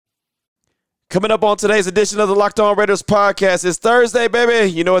Coming up on today's edition of the Locked On Raiders podcast, it's Thursday,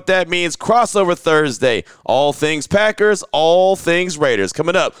 baby. You know what that means. Crossover Thursday. All things Packers, all things Raiders.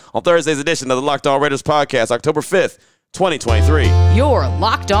 Coming up on Thursday's edition of the Locked On Raiders podcast, October 5th, 2023. You're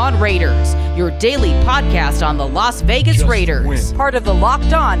Locked On Raiders, your daily podcast on the Las Vegas Raiders. Win. Part of the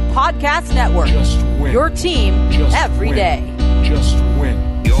Locked On Podcast Network. Just win. Your team every win. day. Just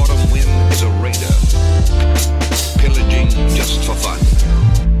win. The autumn wind is a raider, pillaging just for fun.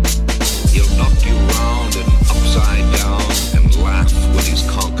 He'll knock you round and upside down and laugh when he's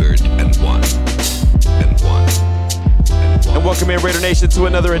conquered and won. And won. And welcome in, Raider Nation, to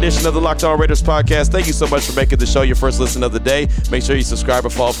another edition of the Locked On Raiders podcast. Thank you so much for making the show your first listen of the day. Make sure you subscribe or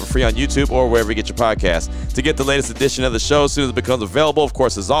follow for free on YouTube or wherever you get your podcasts. To get the latest edition of the show as soon as it becomes available, of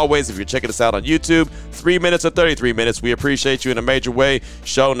course, as always, if you're checking us out on YouTube, 3 minutes or 33 minutes, we appreciate you in a major way.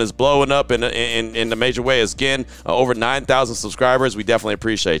 Showing is blowing up in a major way. Again, over 9,000 subscribers. We definitely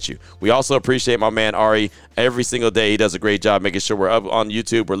appreciate you. We also appreciate my man Ari. Every single day, he does a great job making sure we're up on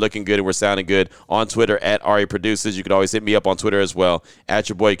YouTube, we're looking good, and we're sounding good. On Twitter, at Ari Produces. You can always hit me up on Twitter as well, at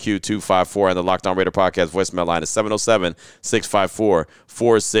your boy Q254, and the Locked On Raider podcast voicemail line is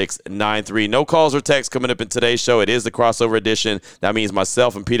 707-654-4693. No calls or texts coming up in today's show. It is the crossover edition. That means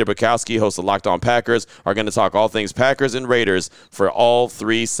myself and Peter Bukowski, host of Locked On Packers, are going to talk all things Packers and Raiders for all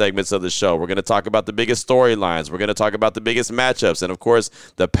three segments of the show. We're going to talk about the biggest storylines. We're going to talk about the biggest matchups, and, of course,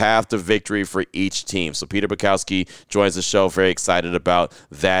 the path to victory for each team. So Peter Bukowski joins the show. Very excited about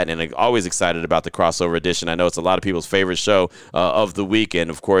that, and always excited about the crossover edition. I know it's a lot of people's favorite show of the weekend.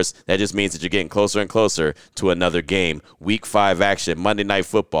 Of course, that just means that you're getting closer and closer to another game. Week 5 action, Monday Night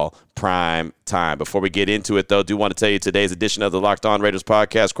Football, prime time. Before we get into it, though, I do want to tell you today's edition of the Locked On Raiders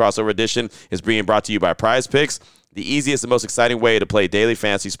podcast, crossover edition, is being brought to you by Prize Picks. The easiest and most exciting way to play daily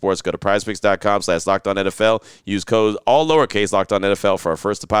fantasy sports. Go to prizepicks.com/LockedOnNFL. Use code all lowercase LockedOnNFL for our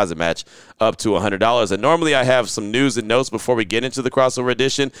first deposit match up to $100. And normally I have some news and notes before we get into the crossover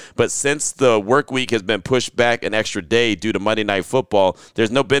edition, but since the work week has been pushed back an extra day due to Monday Night Football, there's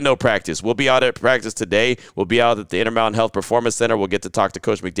been no practice. We'll be out at practice today. We'll be out at the Intermountain Health Performance Center. We'll get to talk to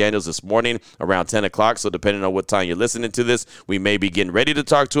Coach McDaniels this morning around 10 o'clock. So depending on what time you're listening to this, we may be getting ready to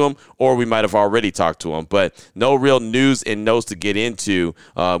talk to him, or we might have already talked to him. But no real news and notes to get into.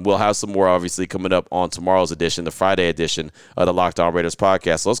 We'll have some more, obviously, coming up on tomorrow's edition, the Friday edition of the Locked On Raiders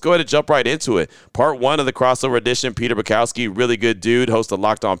podcast. So let's go ahead and jump right into it. Part 1 of the crossover edition. Peter Bukowski, really good dude, host of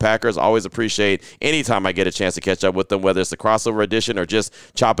Locked On Packers. Always appreciate anytime I get a chance to catch up with him, whether it's the crossover edition or just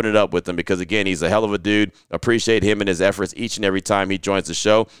chopping it up with him, because, again, he's a hell of a dude. Appreciate him and his efforts each and every time he joins the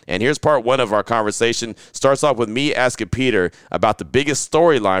show. And here's part 1 of our conversation. Starts off with me asking Peter about the biggest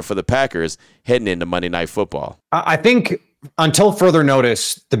storyline for the Packers heading into Monday Night Football. I think until further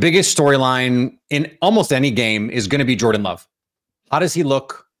notice, the biggest storyline in almost any game is going to be Jordan Love. How does he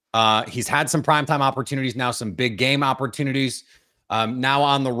look? He's had some primetime opportunities now, some big game opportunities. Now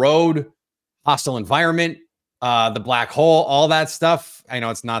on the road, hostile environment, the black hole, all that stuff. I know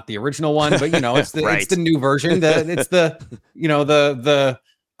it's not the original one, but it's the right. It's the new version. It's the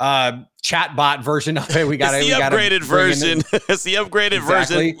chat bot version of it. It's the upgraded version. It's the upgraded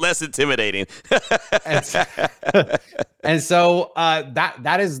version, less intimidating. and so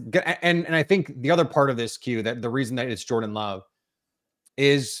that is good. And I think the other part of this, Q, that the reason that it's Jordan Love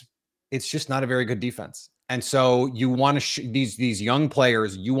is it's just not a very good defense. And so you want to these young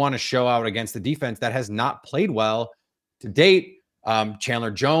players, you want to show out against the defense that has not played well to date. Chandler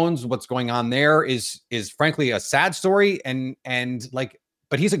Jones, what's going on there is frankly a sad story,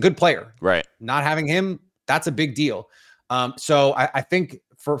 but he's a good player. Right. Not having him, that's a big deal. So I think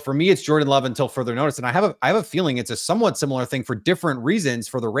for me, it's Jordan Love until further notice. And I have a feeling it's a somewhat similar thing for different reasons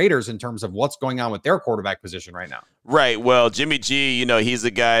for the Raiders in terms of what's going on with their quarterback position right now. Right. Well, Jimmy G, he's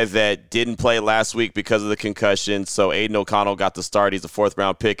a guy that didn't play last week because of the concussion. So Aiden O'Connell got the start. He's a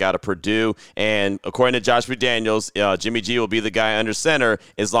 4th-round pick out of Purdue. And according to Josh McDaniels, Jimmy G will be the guy under center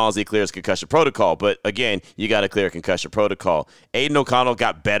as long as he clears concussion protocol. But, again, you got to clear concussion protocol. Aiden O'Connell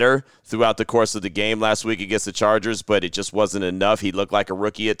got better throughout the course of the game last week against the Chargers, but it just wasn't enough. He looked like a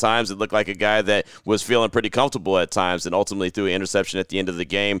rookie at times. It looked like a guy that was feeling pretty comfortable at times, and ultimately threw an interception at the end of the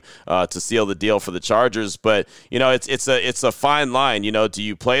game to seal the deal for the Chargers. But, it's a fine line. Do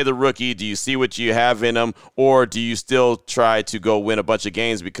you play the rookie? Do you see what you have in him? Or do you still try to go win a bunch of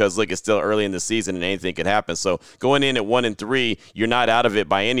games because, look, it's still early in the season and anything could happen. So going in at 1-3, you're not out of it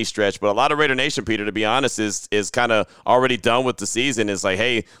by any stretch. But a lot of Raider Nation, Peter, to be honest, is kind of already done with the season. It's like,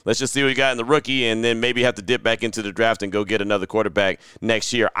 hey, let's just see what we got in the rookie and then maybe have to dip back into the draft and go get another quarterback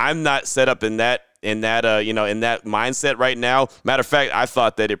next year. I'm not set up in that mindset right now. Matter of fact, I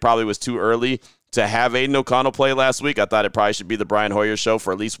thought that it probably was too early to have Aiden O'Connell play last week. I thought it probably should be the Brian Hoyer show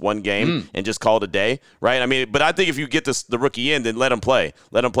for at least one game and just call it a day, right? I mean, but I think if you get the rookie in, then let him play.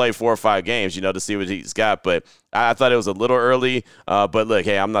 Let him play 4 or 5 games, to see what he's got. But I thought it was a little early. But look,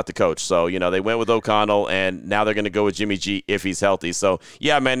 hey, I'm not the coach. So, they went with O'Connell, and now they're going to go with Jimmy G if he's healthy. So,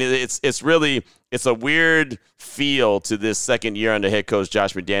 yeah, man, it's really – it's a weird feel to this second year under head coach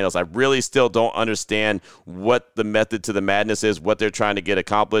Josh McDaniels. I really still don't understand what the method to the madness is, what they're trying to get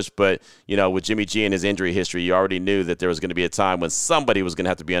accomplished. But, with Jimmy G and his injury history, you already knew that there was going to be a time when somebody was going to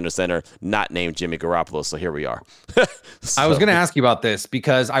have to be under center, not named Jimmy Garoppolo. So here we are. I was going to ask you about this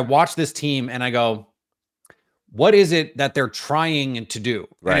because I watch this team and I go, what is it that they're trying to do?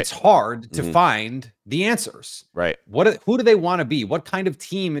 Right. And it's hard to find the answers. Right. Who do they want to be? What kind of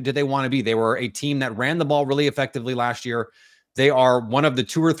team do they want to be? They were a team that ran the ball really effectively last year. They are one of the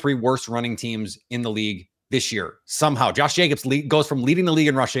 2 or 3 worst running teams in the league this year. Somehow Josh Jacobs goes from leading the league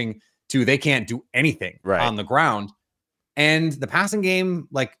in rushing to they can't do anything on the ground. And the passing game,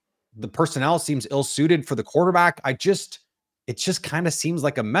 like the personnel seems ill-suited for the quarterback. It just kind of seems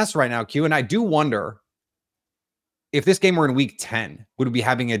like a mess right now, Q. And I do wonder, if this game were in week 10, would we be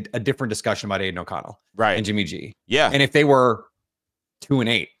having a different discussion about Aiden O'Connell and Jimmy G? Yeah. And if they were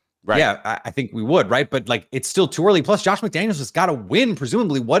 2-8, right. Yeah, I think we would, right? But it's still too early. Plus, Josh McDaniels has got to win,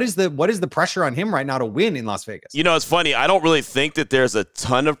 presumably. What is the pressure on him right now to win in Las Vegas? It's funny. I don't really think that there's a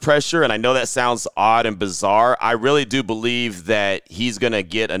ton of pressure, and I know that sounds odd and bizarre. I really do believe that he's going to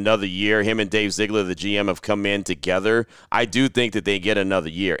get another year. Him and Dave Ziegler, the GM, have come in together. I do think that they get another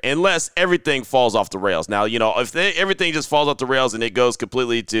year, unless everything falls off the rails. Now, if everything just falls off the rails and it goes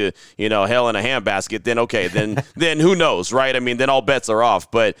completely to, hell in a handbasket, then okay, then who knows, right? I mean, then all bets are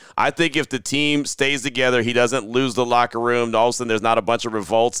off. But I think if the team stays together, he doesn't lose the locker room, all of a sudden there's not a bunch of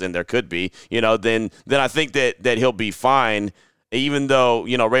revolts, and there could be, then I think that he'll be fine. Even though,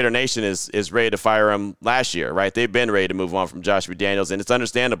 Raider Nation is ready to fire him last year, right? They've been ready to move on from Josh McDaniels, and it's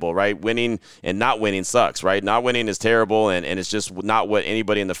understandable, right? Winning and not winning sucks, right? Not winning is terrible, and it's just not what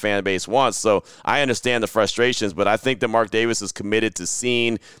anybody in the fan base wants. So I understand the frustrations, but I think that Mark Davis is committed to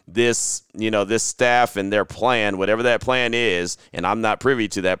seeing this, this staff and their plan, whatever that plan is, and I'm not privy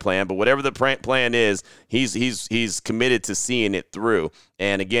to that plan, but whatever the plan is, he's committed to seeing it through.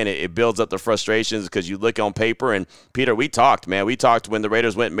 And again, it builds up the frustrations because you look on paper, and Peter, we talked when the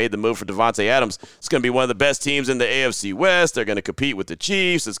Raiders went and made the move for Davante Adams. It's going to be one of the best teams in the AFC West. They're going to compete with the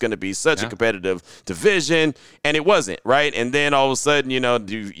Chiefs. It's going to be such a competitive division, and it wasn't, right? And then all of a sudden,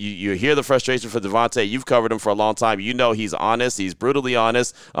 you hear the frustration for Davante. You've covered him for a long time. He's honest. He's brutally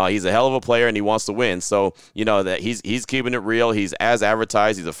honest. He's a hell of a player, and he wants to win. So, that he's keeping it real. He's as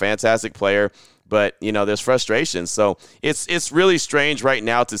advertised. He's a fantastic player. But, there's frustration. So it's really strange right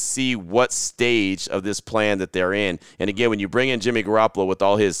now to see what stage of this plan that they're in. And again, when you bring in Jimmy Garoppolo with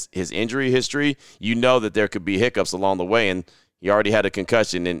all his injury history, that there could be hiccups along the way. And he already had a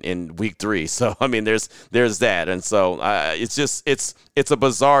concussion in week 3. So, I mean, there's that. And so it's a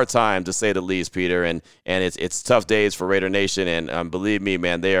bizarre time, to say the least, Peter. And it's tough days for Raider Nation. And believe me,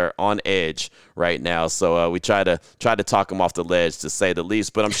 man, they are on edge right now. So we try to talk them off the ledge, to say the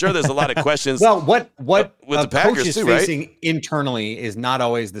least. But I'm sure there's a lot of questions. Well, what with the Packers coach is too, facing right? internally is not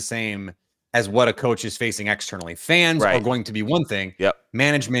always the same as what a coach is facing externally. Fans are going to be one thing. Yep.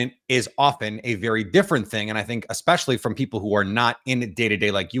 Management is often a very different thing. And I think especially from people who are not in it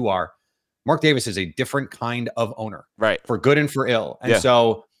day-to-day like you are, Mark Davis is a different kind of owner. Right. For good and for ill. And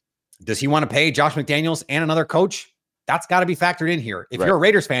so does he want to pay Josh McDaniels and another coach? That's got to be factored in here. If you're a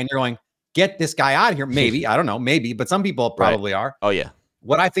Raiders fan, you're going, get this guy out of here. Maybe, I don't know, maybe, but some people probably are. Oh yeah.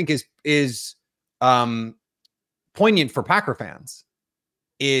 What I think is poignant for Packer fans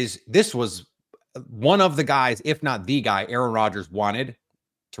is this was one of the guys, if not the guy, Aaron Rodgers wanted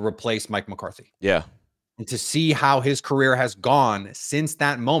to replace Mike McCarthy. Yeah. And to see how his career has gone since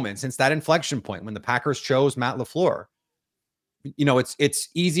that moment, since that inflection point when the Packers chose Matt LaFleur. It's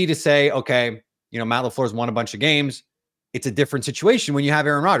easy to say, okay, Matt LaFleur's won a bunch of games. It's a different situation when you have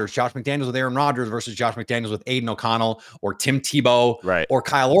Aaron Rodgers, Josh McDaniels with Aaron Rodgers versus Josh McDaniels with Aiden O'Connell or Tim Tebow or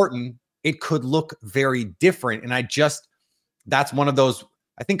Kyle Orton. It could look very different. And that's one of those,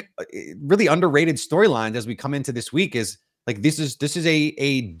 I think, really underrated storylines as we come into this week is like, this is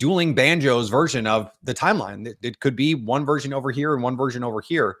a dueling banjos version of the timeline. It could be one version over here and one version over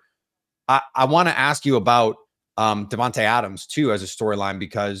here. I want to ask you about Davante Adams too, as a storyline,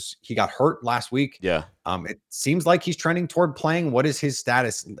 because he got hurt last week. Yeah. It seems like he's trending toward playing. What is his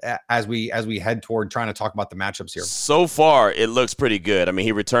status as we head toward trying to talk about the matchups here? So far, it looks pretty good. I mean,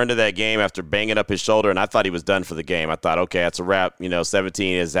 he returned to that game after banging up his shoulder, and I thought he was done for the game. I thought, okay, that's a wrap.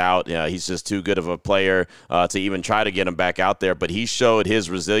 17 is out. He's just too good of a player to even try to get him back out there. But he showed his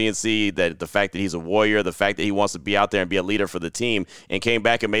resiliency, that the fact that he's a warrior, the fact that he wants to be out there and be a leader for the team, and came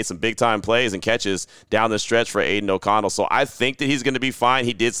back and made some big-time plays and catches down the stretch for Aiden O'Connell. So I think that he's going to be fine.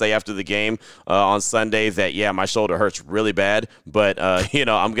 He did say after the game on Sunday that, yeah, my shoulder hurts really bad, but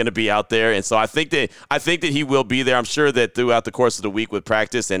I'm going to be out there. And so I think that he will be there. I'm sure that throughout the course of the week with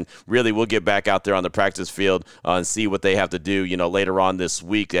practice, and really we'll get back out there on the practice field and see what they have to do, later on this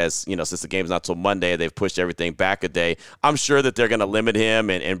week, as, since the game's not till Monday, they've pushed everything back a day. I'm sure that they're going to limit him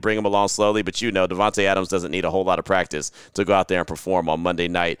and bring him along slowly, but Davante Adams doesn't need a whole lot of practice to go out there and perform on Monday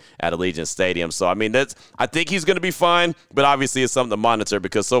night at Allegiant Stadium. So, I think he's going to be fine, but obviously it's something to monitor,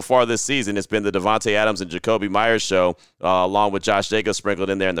 because so far this season it's been the Davante Adams and Jacoby Myers show, along with Josh Jacobs sprinkled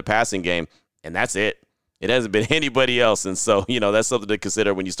in there in the passing game, and that's it. It hasn't been anybody else. And so, that's something to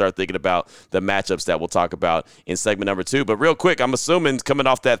consider when you start thinking about the matchups that we'll talk about in segment number 2. But real quick, I'm assuming coming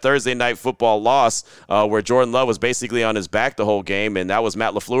off that Thursday night football loss where Jordan Love was basically on his back the whole game, and that was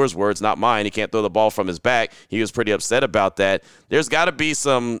Matt LaFleur's words, not mine. He can't throw the ball from his back. He was pretty upset about that. There's got to be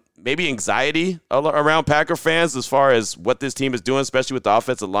some maybe anxiety around Packer fans as far as what this team is doing, especially with the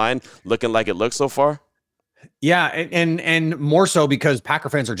offensive line looking like it looks so far. Yeah, and more so because Packer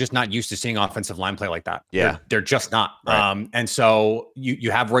fans are just not used to seeing offensive line play like that. Yeah, they're just not. Right. And so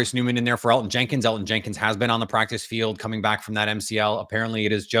you have Royce Newman in there for Elton Jenkins. Elton Jenkins has been on the practice field coming back from that MCL. Apparently,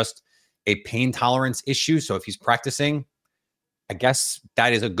 it is just a pain tolerance issue. So if he's practicing, I guess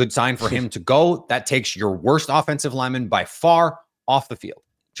that is a good sign for him to go. That takes your worst offensive lineman by far off the field.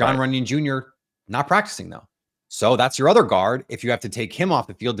 John Runyon Jr. not practicing though. So that's your other guard. If you have to take him off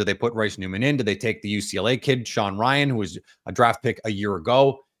the field, do they put Royce Newman in? Do they take the UCLA kid, Sean Ryan, who was a draft pick a year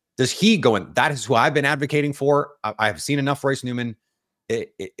ago? Does he go in? That is who I've been advocating for. I have seen enough Royce Newman.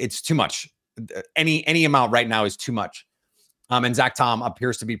 It's too much. Any amount right now is too much. And Zach Tom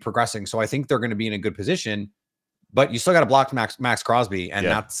appears to be progressing. So I think they're going to be in a good position. But you still got to block Max Crosby. And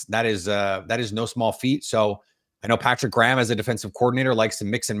that is no small feat. So I know Patrick Graham, as a defensive coordinator, likes to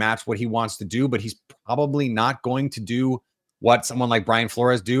mix and match what he wants to do, but he's probably not going to do what someone like Brian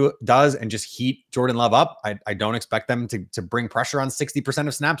Flores does and just heat Jordan Love up. I don't expect them to bring pressure on 60%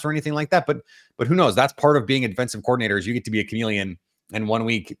 of snaps or anything like that. But who knows? That's part of being a defensive coordinator, is you get to be a chameleon and 1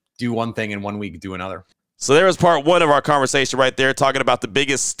 week do one thing and 1 week do another. So there was part 1 of our conversation right there, talking about the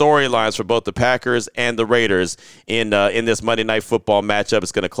biggest storylines for both the Packers and the Raiders in this Monday Night Football matchup.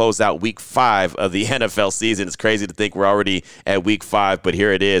 It's going to close out Week 5 of the NFL season. It's crazy to think we're already at Week 5, but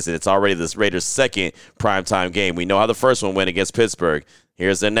here it is, and it's already this Raiders' second primetime game. We know how the first one went against Pittsburgh.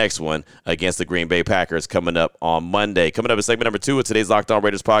 Here's the next one against the Green Bay Packers coming up on Monday. Coming up in segment number 2 of today's Locked On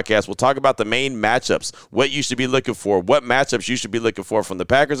Raiders podcast, we'll talk about the main matchups, what you should be looking for, what matchups you should be looking for from the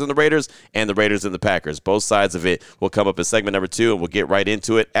Packers and the Raiders and the Packers. Both sides of it will come up in segment number 2, and we'll get right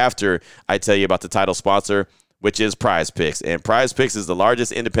into it after I tell you about the title sponsor, which is Prize Picks. And Prize Picks is the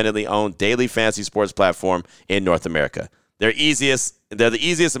largest independently owned daily fantasy sports platform in North America. They're the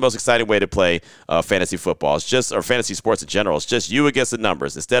easiest and most exciting way to play fantasy football. Or fantasy sports in general. It's just you against the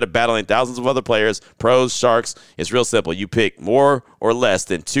numbers. Instead of battling thousands of other players, pros, sharks, it's real simple. You pick more or less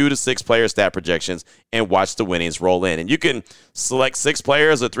than 2 to 6 player stat projections and watch the winnings roll in. And you can select 6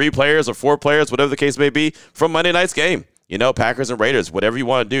 players or 3 players or 4 players, whatever the case may be, from Monday night's game. Packers and Raiders, whatever you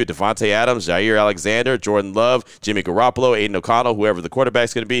want to do. Davante Adams, Jair Alexander, Jordan Love, Jimmy Garoppolo, Aiden O'Connell, whoever the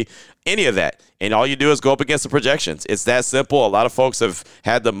quarterback's going to be, any of that. And all you do is go up against the projections. It's that simple. A lot of folks have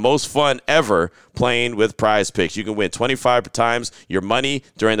had the most fun ever playing with Prize Picks. You can win 25 times your money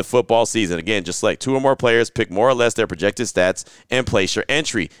during the football season. Again, just select 2 or more players, pick more or less their projected stats, and place your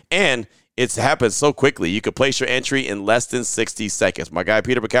entry. And it's happened so quickly. You could place your entry in less than 60 seconds. My guy,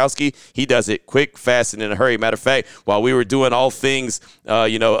 Peter Bukowski, he does it quick, fast, and in a hurry. Matter of fact, while we were doing all things,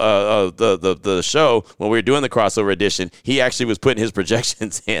 the show, when we were doing the crossover edition, he actually was putting his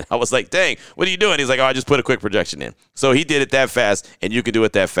projections in. I was like, dang, what are you doing? He's like, I just put a quick projection in. So he did it that fast, and you can do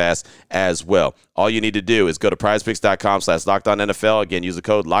it that fast as well. All you need to do is go to prizepicks.com/LockedOnNFL. Again, use the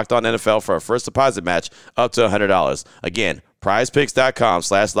code LockedOnNFL for a first deposit match up to $100. Again,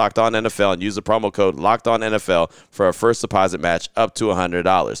 prizepicks.com/LockedOnNFL and use the promo code LockedOnNFL for a first deposit match up to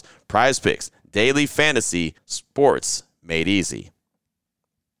 $100. Prize Picks, daily fantasy sports made easy.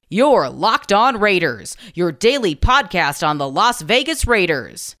 You're Locked On Raiders, your daily podcast on the Las Vegas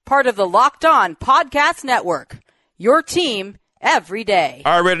Raiders. Part of the Locked On Podcast Network, your team every day.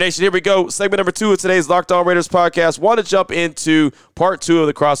 All right, Raider Nation, here we go. Segment number 2 of today's Locked On Raiders podcast. Want to jump into part 2 of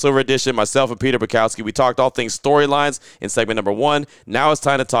the crossover edition. Myself and Peter Bukowski, we talked all things storylines in segment number 1. Now it's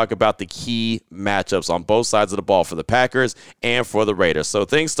time to talk about the key matchups on both sides of the ball for the Packers and for the Raiders. So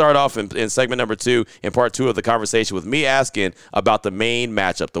things start off in segment number 2, in part 2 of the conversation, with me asking about the main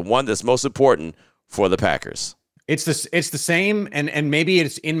matchup, the one that's most important for the Packers. It's the same, and maybe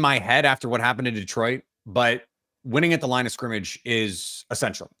it's in my head after what happened in Detroit, but winning at the line of scrimmage is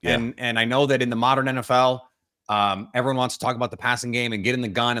essential. Yeah. And I know that in the modern NFL, everyone wants to talk about the passing game and get in the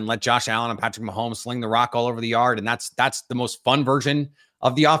gun and let Josh Allen and Patrick Mahomes sling the rock all over the yard. And that's the most fun version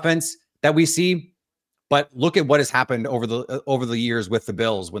of the offense that we see. But look at what has happened over the years with the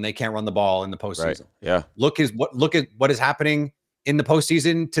Bills when they can't run the ball in the postseason. Right. Yeah. Look at what is happening in the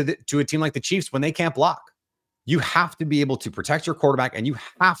postseason to a team like the Chiefs when they can't block. You have to be able to protect your quarterback, and you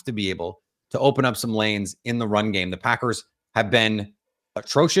have to be able to open up some lanes in the run game. The Packers have been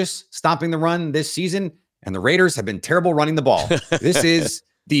atrocious stopping the run this season, and the Raiders have been terrible running the ball. This is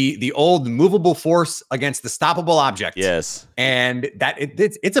the old movable force against the stoppable object. Yes. And that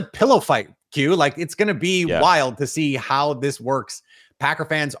it's a pillow fight, Q. Like, it's going to be wild to see how this works. Packer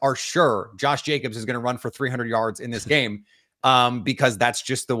fans are sure Josh Jacobs is going to run for 300 yards in this game because that's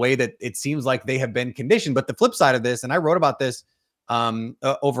just the way that it seems like they have been conditioned. But the flip side of this, and I wrote about this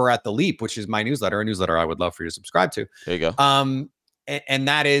over at The Leap, which is my newsletter, a newsletter I would love for you to subscribe to. There you go. And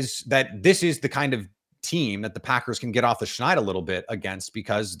that is that this is the kind of team that the Packers can get off the schneid a little bit against,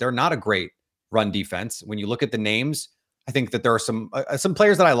 because they're not a great run defense. When you look at the names, I think that there are some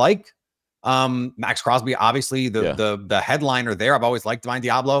players that I like. Max Crosby, obviously the headliner there. I've always liked Divine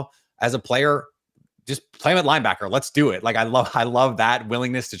Diablo as a player. Just play him at linebacker. Let's do it. Like, I love that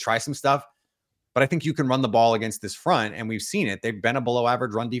willingness to try some stuff. But I think you can run the ball against this front, and we've seen it. They've been a below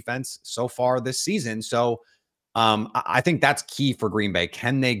average run defense so far this season. So I think that's key for Green Bay.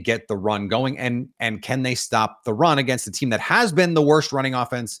 Can they get the run going, and can they stop the run against a team that has been the worst running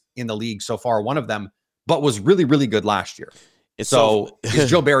offense in the league so far, one of them, but was really, really good last year. So is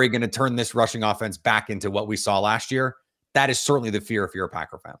Joe Barry going to turn this rushing offense back into what we saw last year? That is certainly the fear if you're a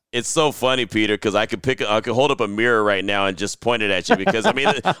Packer fan. It's so funny, Peter, because I could hold up a mirror right now and just point it at you, because I mean,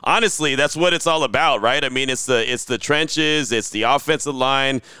 honestly, that's what it's all about, right? I mean, it's the trenches, it's the offensive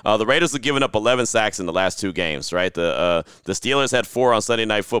line. The Raiders have given up 11 sacks in the last 2 games, right? The Steelers had 4 on Sunday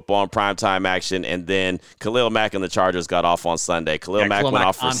Night Football in primetime action, and then Khalil Mack and the Chargers got off on Sunday. Khalil Mack went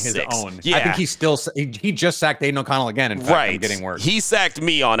off for on 6. His own. Yeah. I think he just sacked Aiden O'Connell again. In fact, right. I'm getting worse. He sacked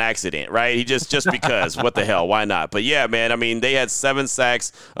me on accident, right? He just because. What the hell? Why not? But yeah, man. I mean, they had 7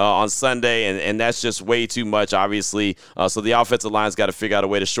 sacks on Sunday, and that's just way too much, obviously. So the offensive line's got to figure out a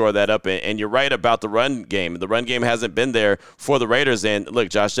way to shore that up. And you're right about the run game. The run game hasn't been there for the Raiders. And look,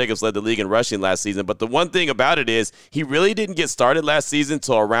 Josh Jacobs led the league in rushing last season. But the one thing about it is he really didn't get started last season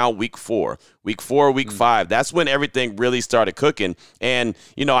until around week 4. Week 4, week 5. That's when everything really started cooking. And,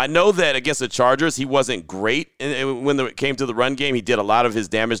 you know, I know that against the Chargers, he wasn't great when it came to the run game. He did a lot of his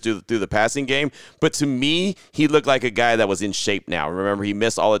damage through the passing game. But to me, he looked like a guy that was in shape now. Remember, he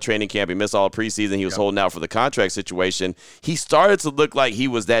missed all the training camp. He missed all the preseason. He was holding out for the contract situation. He started to look like he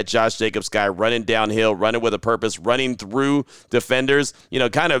was that Josh Jacobs guy, running downhill, running with a purpose, running through defenders, you know,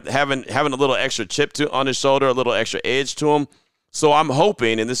 kind of having a little extra chip on his shoulder, a little extra edge to him. So I'm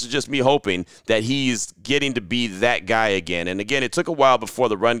hoping, and this is just me hoping, that he's getting to be that guy again. And again, it took a while before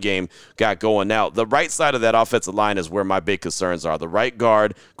the run game got going. Now, the right side of that offensive line is where my big concerns are. The right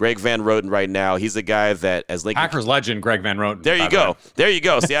guard, Greg Van Roten right now, he's a guy that, as Lincoln Packers legend, Greg Van Roten. There you go. There you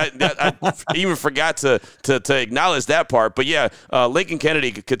go. See, I even forgot to acknowledge that part. But yeah, Lincoln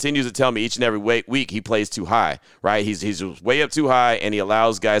Kennedy continues to tell me each and every week he plays too high, right? He's way up too high, and he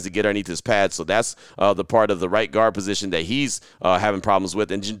allows guys to get underneath his pads. So that's the part of the right guard position that he's having problems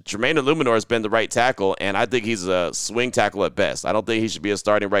with. And Jermaine Illuminor has been the right tackle, and I think he's a swing tackle at best. I don't think he should be a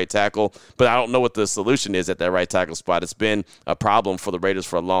starting right tackle, but I don't know what the solution is at that right tackle spot. It's been a problem for the Raiders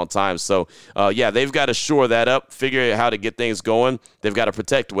for a long time. So, yeah, they've got to shore that up, figure out how to get things going. They've got to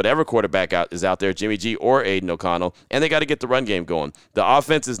protect whatever quarterback is out there, Jimmy G or Aiden O'Connell, and they got to get the run game going. The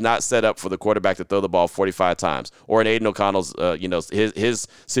offense is not set up for the quarterback to throw the ball 45 times, or in Aiden O'Connell's, his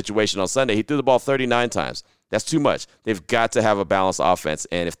situation on Sunday, he threw the ball 39 times. That's too much. They've got to have a balanced offense.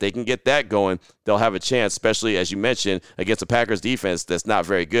 And if they can get that going, they'll have a chance, especially, as you mentioned, against a Packers defense that's not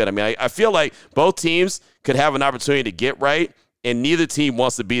very good. I mean, I feel like both teams could have an opportunity to get right, and neither team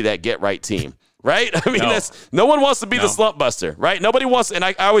wants to be that get-right team, right? I mean, no one wants to be the slump buster, right? Nobody wants, and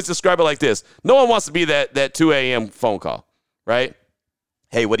I always describe it like this. No one wants to be that 2 a.m. phone call, right?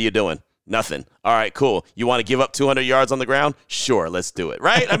 Hey, what are you doing? Nothing. All right, cool. You want to give up 200 yards on the ground? Sure, let's do it,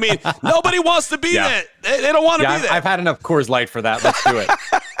 right? I mean, nobody wants to be that. They don't want to be that. I've had enough Coors Light for that. Let's do it.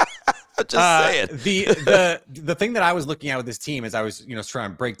 Just saying. The thing that I was looking at with this team as I was,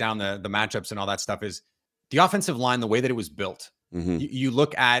 trying to break down the matchups and all that stuff is the offensive line, the way that it was built. Mm-hmm. You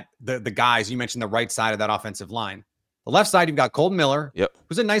look at the guys, you mentioned the right side of that offensive line. The left side, you've got Colton Miller,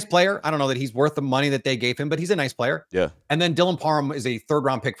 who's a nice player. I don't know that he's worth the money that they gave him, but he's a nice player. Yeah. And then Dylan Parham is a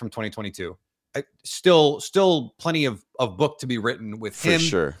 3rd-round pick from 2022. Still plenty of book to be written with him. For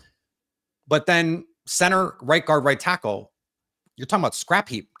sure. But then center, right guard, right tackle, you're talking about scrap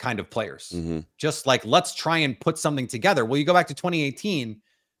heap kind of players. Mm-hmm. Just like, let's try and put something together. Well, you go back to 2018,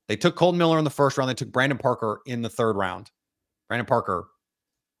 they took Colton Miller in the 1st round. They took Brandon Parker in the 3rd round. Brandon Parker,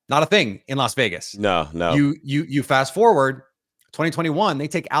 not a thing in Las Vegas. No. You fast forward 2021, they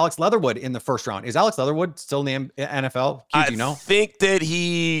take Alex Leatherwood in the 1st round. Is Alex Leatherwood still in the NFL? I think that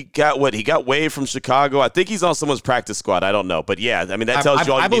he got waived from Chicago. I think he's on someone's practice squad. I don't know. But yeah, I mean, that tells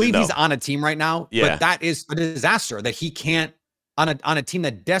you all you need to know. I believe he's on a team right now. Yeah. But that is a disaster that he can't on a team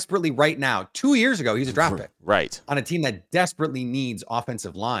that desperately right now, 2 years ago, he's a draft pick. Right. On a team that desperately needs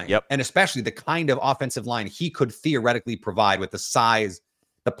offensive line. Yep. And especially the kind of offensive line he could theoretically provide with the size,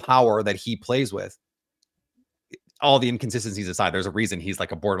 the power that he plays with. All the inconsistencies aside, there's a reason he's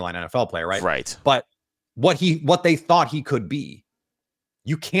like a borderline NFL player, right? Right. But what they thought he could be,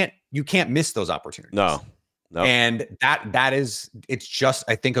 you can't miss those opportunities. No. And it's just,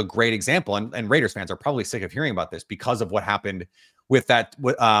 I think, a great example. And Raiders fans are probably sick of hearing about this because of what happened with that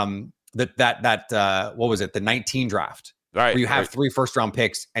what was it? The 19 draft. Right. Where you have 3 first-round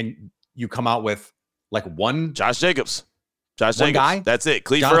picks and you come out with like one Josh Jacobs. Guy. That's it.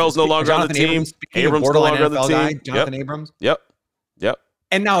 Cleve Farrell's no longer on the team. Abrams no longer on the team. Jonathan Abrams. Yep.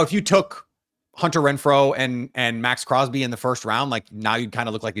 And now if you took Hunter Renfrow and Max Crosby in the 1st round, like now you kind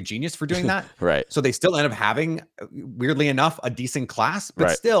of look like a genius for doing that. Right. So they still end up having, weirdly enough, a decent class, but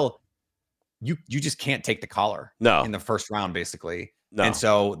still you just can't take the collar in the 1st round, basically. No. And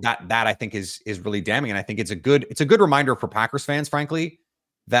so that I think is really damning. And I think it's a good reminder for Packers fans, frankly,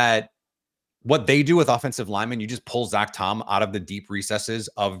 that what they do with offensive linemen, you just pull Zach Tom out of the deep recesses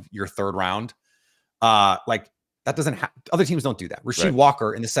of your 3rd round. Like that doesn't other teams don't do that. Rasheed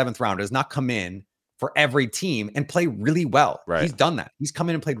Walker in the 7th round does not come in for every team and play really well. Right. He's done that. He's come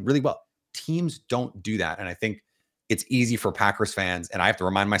in and played really well. Teams don't do that. And I think it's easy for Packers fans. And I have to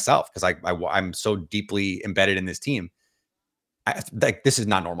remind myself because I'm so deeply embedded in this team. This is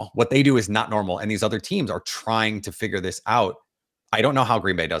not normal. What they do is not normal. And these other teams are trying to figure this out. I don't know how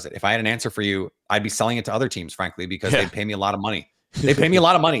Green Bay does it. If I had an answer for you, I'd be selling it to other teams, frankly, because they'd pay me a lot of money. They pay me a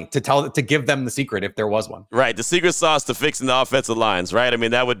lot of money to give them the secret if there was one. Right. The secret sauce to fixing the offensive lines, right? I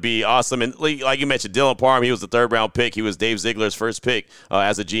mean, that would be awesome. And like you mentioned, Dylan Parham, he was the 3rd-round pick. He was Dave Ziegler's first pick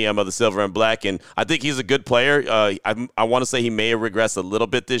as a GM of the Silver and Black. And I think he's a good player. I want to say he may have regressed a little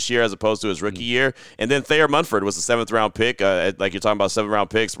bit this year as opposed to his rookie year. And then Thayer Munford was the 7th-round pick. Like you're talking about 7th-round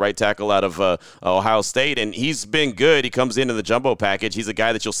picks, right tackle out of Ohio State. And he's been good. He comes in the jumbo package. He's a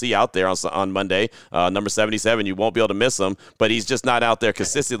guy that you'll see out there on Monday, number 77. You won't be able to miss him. But he's just not out there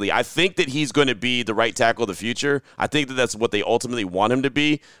consistently. I think that he's going to be the right tackle of the future. I think that that's what they ultimately want him to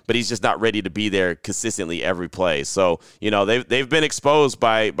be, but he's just not ready to be there consistently every play. So, they've been exposed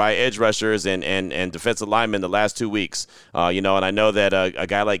by edge rushers and defensive linemen the last 2 weeks. And I know that a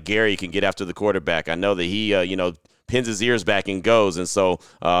guy like Gary can get after the quarterback. I know that he, pins his ears back and goes. And so,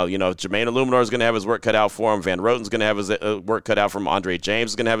 Jermaine Illuminor is going to have his work cut out for him. Van Roten's going to have his work cut out for him. Andre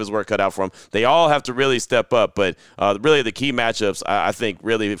James is going to have his work cut out for him. They all have to really step up. But really the key matchups, I think,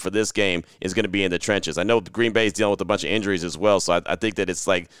 really for this game is going to be in the trenches. I know Green Bay is dealing with a bunch of injuries as well. So I think that it's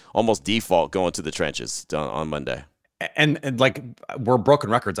like almost default going to the trenches on Monday. And like we're broken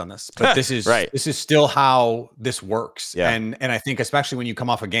records on this, but this is right. This is still how this works. Yeah. And I think especially when you come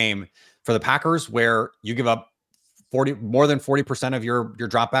off a game for the Packers where you give up more than 40% of your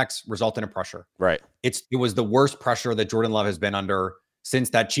dropbacks result in a pressure. Right. It was the worst pressure that Jordan Love has been under since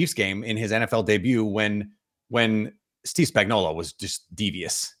that Chiefs game in his NFL debut when Steve Spagnuolo was just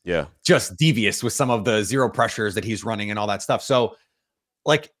devious. Yeah. Just devious with some of the zero pressures that he's running and all that stuff. So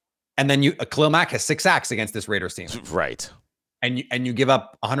and then Khalil Mack has 6 sacks against this Raiders team. Right. And you give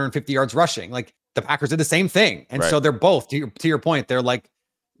up 150 yards rushing. Like the Packers did the same thing. And right. so they're both, to your point, they're like,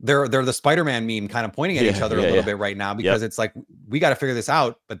 they're the Spider-Man meme kind of pointing at each other a little bit right now because it's like, we got to figure this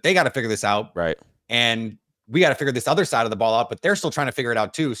out, but they got to figure this out. Right. And we got to figure this other side of the ball out, but they're still trying to figure it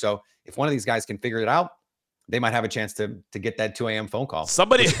out too. So if one of these guys can figure it out, they might have a chance to get that 2 a.m. phone call.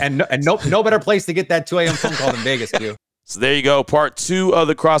 And no better place to get that 2 a.m. phone call than Vegas, too. So there you go. Part 2 of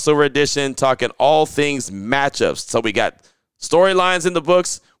the crossover edition, talking all things matchups. So we got storylines in the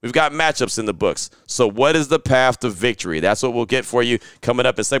books. We've got matchups in the books. So what is the path to victory? That's what we'll get for you coming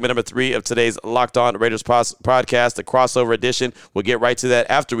up in segment number 3 of today's Locked On Raiders podcast, the crossover edition. We'll get right to that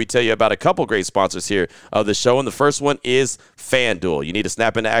after we tell you about a couple great sponsors here of the show. And the first one is FanDuel. You need to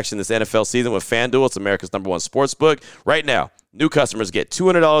snap into action this NFL season with FanDuel. It's America's #1 sports book. Right now, new customers get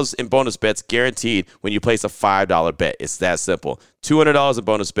 $200 in bonus bets guaranteed when you place a $5 bet. It's that simple. $200 in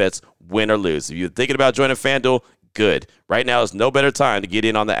bonus bets, win or lose. If you're thinking about joining FanDuel, good. Right now is no better time to get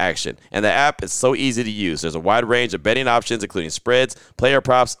in on the action. And the app is so easy to use. There's a wide range of betting options, including spreads, player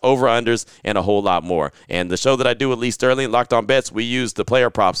props, over-unders, and a whole lot more. And the show that I do with Lee Sterling, Locked On Bets, we use the player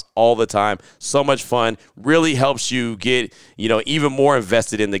props all the time. So much fun. Really helps you get, even more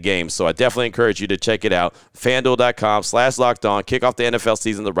invested in the game. So I definitely encourage you to check it out. FanDuel.com/LockedOn. Kick off the NFL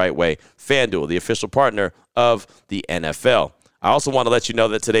season the right way. FanDuel, the official partner of the NFL. I also want to let you know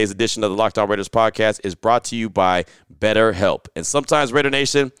that today's edition of the Locked On Raiders podcast is brought to you by BetterHelp. And sometimes, Raider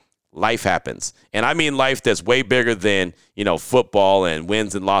Nation, life happens. And I mean life that's way bigger than, football and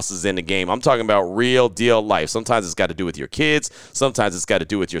wins and losses in the game. I'm talking about real deal life. Sometimes it's got to do with your kids. Sometimes it's got to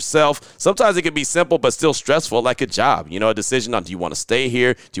do with yourself. Sometimes it can be simple but still stressful, like a job. A decision on, do you want to stay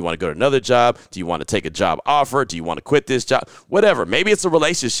here? Do you want to go to another job? Do you want to take a job offer? Do you want to quit this job? Whatever. Maybe it's a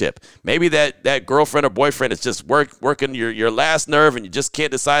relationship. Maybe that girlfriend or boyfriend is just working your last nerve and you just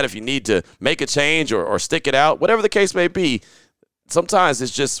can't decide if you need to make a change or stick it out. Whatever the case may be, sometimes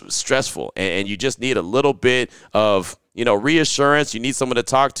it's just stressful and you just need a little bit of reassurance. You need someone to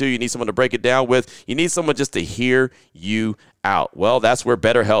talk to. You need someone to break it down with. You need someone just to hear you out. Well, that's where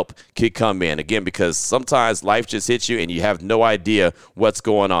BetterHelp could come in. Again, because sometimes life just hits you and you have no idea what's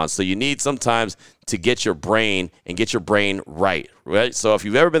going on. So you need sometimes to get your brain right? So if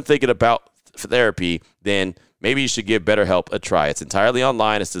you've ever been thinking about therapy, then maybe you should give BetterHelp a try. It's entirely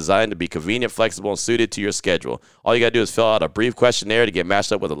online. It's designed to be convenient, flexible, and suited to your schedule. All you got to do is fill out a brief questionnaire to get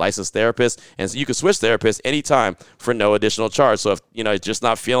matched up with a licensed therapist, and so you can switch therapists anytime for no additional charge. So if you're just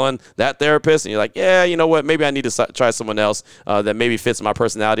not feeling that therapist and you're like, yeah, you know what, maybe I need to try someone else that maybe fits my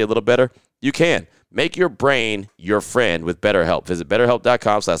personality a little better, you can. Make your brain your friend with BetterHelp. Visit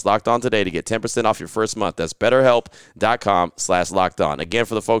BetterHelp.com/LockedOn today to get 10% off your first month. That's BetterHelp.com/LockedOn. Again,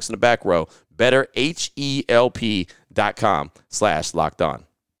 for the folks in the back row, BetterHelp.com/LockedOn.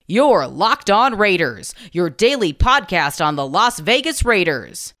 You're Locked On Raiders, your daily podcast on the Las Vegas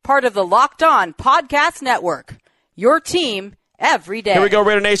Raiders. Part of the Locked On Podcast Network, your team every day. Here we go,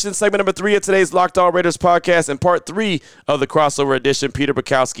 Raider Nation. Segment number 3 of today's Locked On Raiders podcast and part 3 of the crossover edition. Peter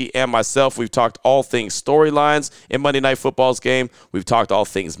Bukowski and myself, we've talked all things storylines in Monday Night Football's game. We've talked all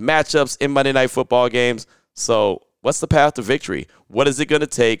things matchups in Monday Night Football games. So what's the path to victory? What is it going to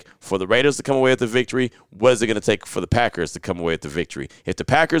take for the Raiders to come away with the victory? What is it going to take for the Packers to come away with the victory? If the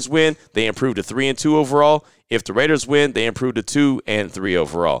Packers win, they improve to 3-2 overall. If the Raiders win, they improve to 2-3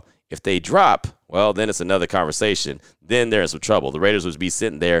 overall. If they drop, well, then it's another conversation. Then they're in some trouble. The Raiders would be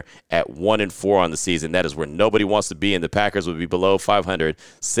sitting there at 1-4 on the season. That is where nobody wants to be, and the Packers would be below 500,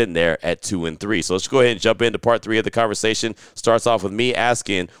 sitting there at 2-3. So let's go ahead and jump into part 3 of the conversation. Starts off with me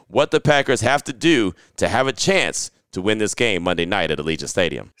asking what the Packers have to do to have a chance to win this game Monday night at Allegiant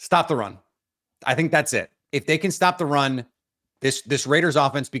Stadium. Stop the run. I think that's it. If they can stop the run, this Raiders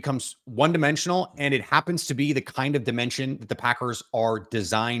offense becomes one-dimensional, and it happens to be the kind of dimension that the Packers are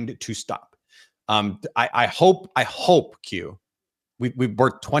designed to stop. I hope, Q,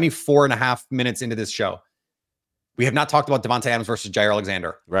 we're 24 and a half minutes into this show. We have not talked about Davante Adams versus Jair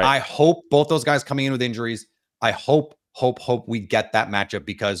Alexander. Right. I hope both those guys coming in with injuries. I hope we get that matchup,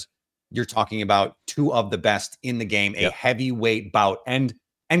 because you're talking about two of the best in the game, a heavyweight bout, and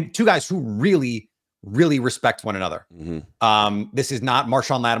two guys who really respect one another. Mm-hmm. This is not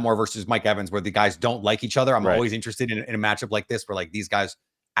Marshawn Lattimore versus Mike Evans, where the guys don't like each other. I'm Right. always interested in a matchup like this, where like these guys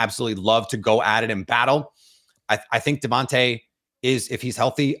absolutely love to go at it and battle. I think Davante is, if he's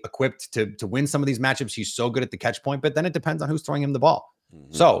healthy, equipped to win some of these matchups. He's so good at the catch point, but then it depends on who's throwing him the ball.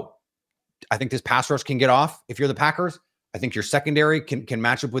 Mm-hmm. So I think this pass rush can get off if you're the Packers. I think your secondary can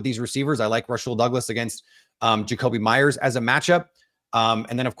match up with these receivers. I like Rasul Douglas against Jacoby Myers as a matchup.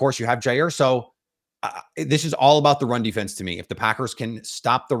 And then, of course, you have Jair. So this is all about the run defense to me. If the Packers can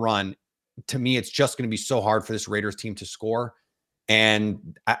stop the run, to me, it's just going to be so hard for this Raiders team to score.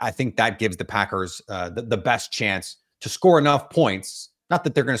 And I think that gives the Packers the best chance to score enough points. Not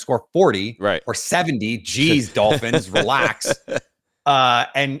that they're going to score 40 Right. or 70. Geez, Dolphins, relax.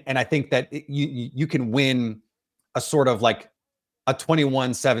 And I think that you can win a sort of like a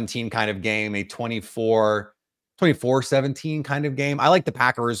 21-17 kind of game, a 24-17 kind of game. I like the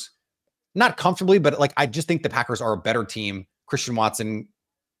Packers, not comfortably, but like I just think the Packers are a better team. Christian Watson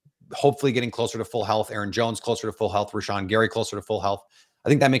hopefully getting closer to full health. Aaron Jones closer to full health. Rashawn Gary closer to full health. I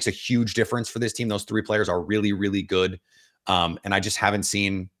think that makes a huge difference for this team. Those three players are really, really good. And I just haven't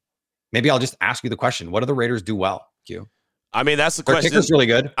seen, maybe I'll just ask you the question. What do the Raiders do well, Q? I mean, that's the Their question. kicker's really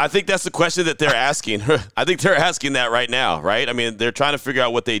good. I think that's the question that they're asking. I think they're asking that right now, right? I mean, they're trying to figure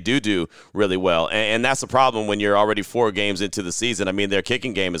out what they do really well. And that's the problem when you're already 4 games into the season. I mean, their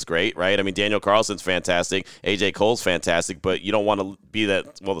kicking game is great, right? I mean, Daniel Carlson's fantastic. A.J. Cole's fantastic, but you don't want to be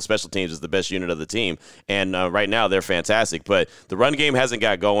that, well, the special teams is the best unit of the team. And right now they're fantastic. But the run game hasn't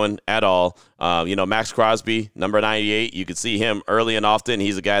got going at all. Max Crosby, number 98, you can see him early and often.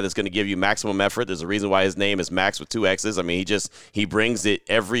 He's a guy that's going to give you maximum effort. There's a reason why his name is Max with 2 X's. I mean, he brings it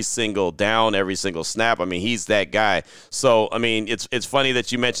every single down, every single snap. I mean, he's that guy. So, I mean, it's funny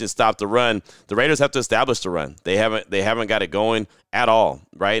that you mentioned stop the run. The Raiders have to establish the run. They haven't got it going at all,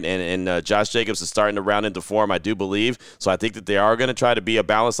 right? And Josh Jacobs is starting to round into form, I do believe. So I think that they are going to try to be a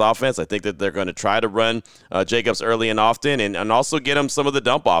balanced offense. I think that they're going to try to run Jacobs early and often and also get him some of the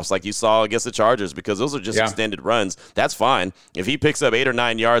dump-offs like you saw against the Chargers, because those are just extended runs. That's fine. If he picks up 8 or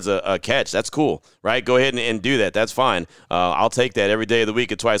 9 yards a catch, that's cool, right? Go ahead and do that. That's fine. I'll take that every day of the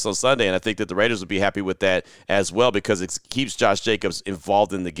week and twice on Sunday, and I think that the Raiders would be happy with that as well because it keeps Josh Jacobs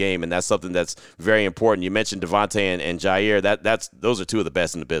involved in the game, and that's something that's very important. You mentioned Devontae and Jair. Those are 2 of the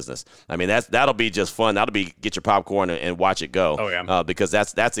best in the business. I mean, that'll be just fun. That'll be get your popcorn and watch it go. Oh, yeah. Because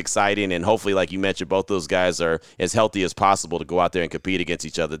that's exciting, and hopefully, like you mentioned, both those guys are as healthy as possible to go out there and compete against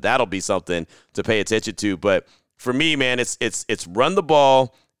each other. That'll be something to pay attention to. But for me, man, it's run the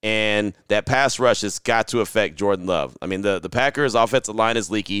ball, and that pass rush has got to affect Jordan Love. I mean, the Packers' offensive line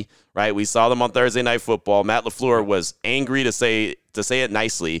is leaky, right? We saw them on Thursday Night Football. Matt LaFleur was angry to say it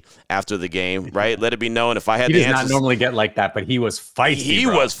nicely after the game, right? Let it be known if I had the answers. He does not normally get like that, but he was feisty. He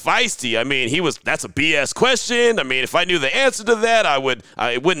was feisty. I mean, that's a BS question. I mean, if I knew the answer to that,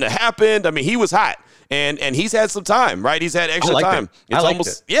 it wouldn't have happened. I mean, he was hot. And he's had some time, right? He's had extra time.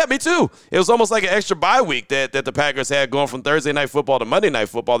 Yeah, me too. It was almost like an extra bye week that the Packers had going from Thursday Night Football to Monday Night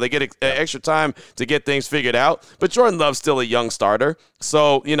Football. They get extra time to get things figured out. But Jordan Love's still a young starter.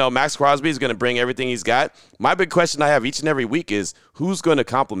 So, Max Crosby is going to bring everything he's got. My big question I have each and every week is who's going to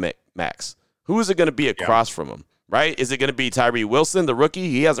complement Max? Who is it going to be across from him? Right? Is it going to be Tyree Wilson, the rookie?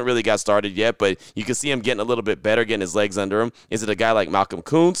 He hasn't really got started yet, but you can see him getting a little bit better, getting his legs under him. Is it a guy like Malcolm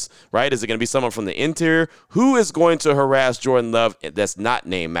Kuntz? Right? Is it going to be someone from the interior? Who is going to harass Jordan Love that's not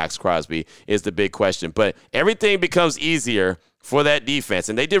named Max Crosby is the big question. But everything becomes easier for that defense,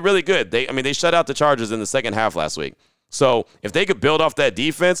 and they did really good. They shut out the Chargers in the second half last week. So if they could build off that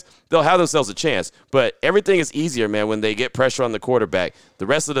defense, they'll have themselves a chance. But everything is easier, man, when they get pressure on the quarterback. The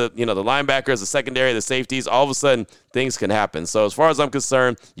rest of the linebackers, the secondary, the safeties, all of a sudden things can happen. So as far as I'm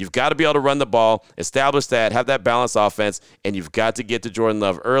concerned, you've got to be able to run the ball, establish that, have that balanced offense, and you've got to get to Jordan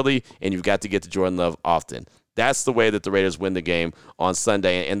Love early, and you've got to get to Jordan Love often. That's the way that the Raiders win the game on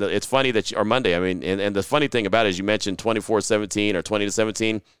Sunday. And it's funny or Monday. I mean, and the funny thing about it is you mentioned 24-17 or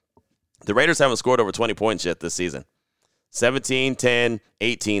 20-17. The Raiders haven't scored over 20 points yet this season. 17, 10,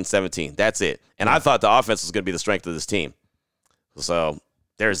 18, 17. That's it. And I thought the offense was going to be the strength of this team. So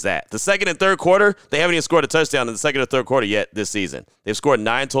there's that. The second and third quarter, they haven't even scored a touchdown in the second or third quarter yet this season. They've scored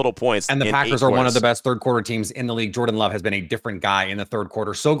 9 total points. And the Packers are one of the best third quarter teams in the league. Jordan Love has been a different guy in the third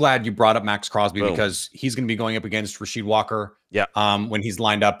quarter. So glad you brought up Max Crosby because he's going to be going up against Rasheed Walker when he's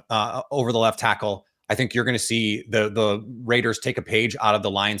lined up over the left tackle. I think you're going to see the Raiders take a page out of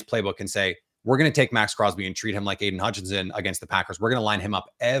the Lions playbook and say, we're going to take Max Crosby and treat him like Aiden Hutchinson against the Packers. We're going to line him up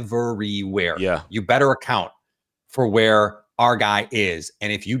everywhere. Yeah. You better account for where our guy is.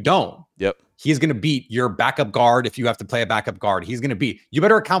 And if you don't, he's going to beat your backup guard. If you have to play a backup guard, he's going to beat. You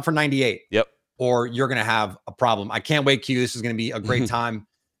better account for 98. Or you're going to have a problem. I can't wait, Q. This is going to be a great time.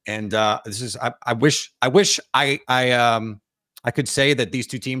 And this is, I wish I could say that these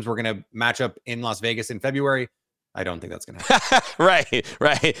two teams were going to match up in Las Vegas in February. I don't think that's going to happen.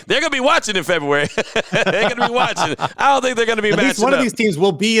 Right. They're going to be watching in February. They're going to be watching. I don't think they're going to be matching up. At least one of these teams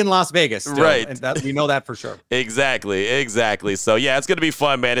will be in Las Vegas. Still, right. And we know that for sure. Exactly. So, yeah, it's going to be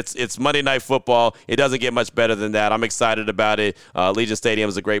fun, man. It's Monday Night Football. It doesn't get much better than that. I'm excited about it. Legion Stadium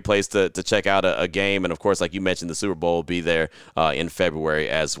is a great place to check out a game. And, of course, like you mentioned, the Super Bowl will be there in February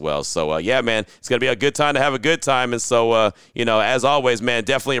as well. So, yeah, man, it's going to be a good time to have a good time. And so, as always, man,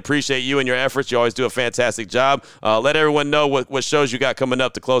 definitely appreciate you and your efforts. You always do a fantastic job. Let everyone know what shows you got coming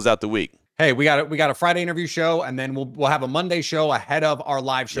up to close out the week. Hey, we got a Friday interview show, and then we'll have a Monday show ahead of our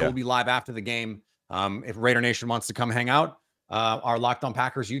live show. We'll be live after the game. If Raider Nation wants to come hang out, our Locked On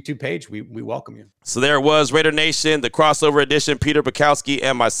Packers YouTube page. We welcome you. So there it was, Raider Nation, the crossover edition. Peter Bukowski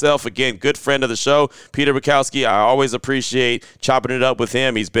and myself, again, good friend of the show. Peter Bukowski, I always appreciate chopping it up with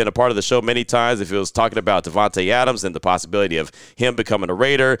him. He's been a part of the show many times. If it was talking about Devontae Adams and the possibility of him becoming a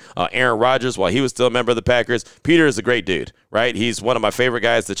Raider, Aaron Rodgers while he was still a member of the Packers, Peter is a great dude, right? He's one of my favorite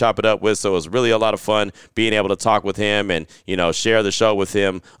guys to chop it up with, so it was really a lot of fun being able to talk with him and, share the show with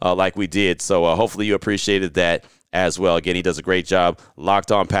him like we did. So hopefully you appreciated that as well. Again, he does a great job.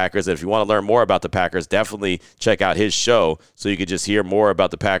 Locked On Packers. And if you want to learn more about the Packers, definitely check out his show so you can just hear more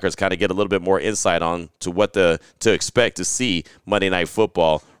about the Packers, kind of get a little bit more insight on to what to expect to see Monday Night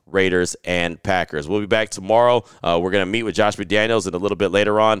Football. Raiders and Packers. We'll be back tomorrow. We're going to meet with Josh McDaniels and a little bit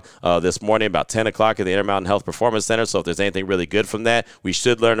later on this morning, about 10 o'clock at the Intermountain Health Performance Center. So if there's anything really good from that, we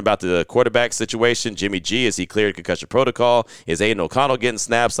should learn about the quarterback situation. Jimmy G, is he cleared concussion protocol? Is Aiden O'Connell getting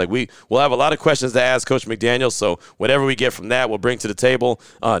snaps? We'll have a lot of questions to ask Coach McDaniels. So whatever we get from that, we'll bring to the table.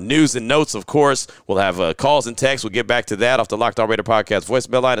 News and notes, of course. We'll have calls and texts. We'll get back to that off the Locked On Raider podcast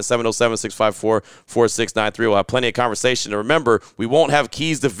voicemail line at 707-654-4693. We'll have plenty of conversation. And remember, we won't have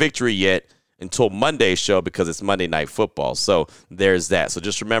keys to victory yet until Monday's show because it's Monday Night Football. So there's that. So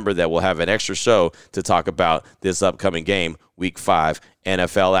just remember that we'll have an extra show to talk about this upcoming game, Week 5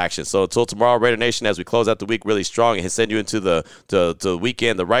 NFL action. So until tomorrow, Raider Nation, as we close out the week really strong and send you into the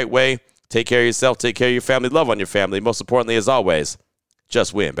weekend the right way, take care of yourself, take care of your family, love on your family. Most importantly, as always,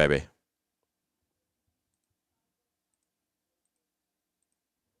 just win, baby.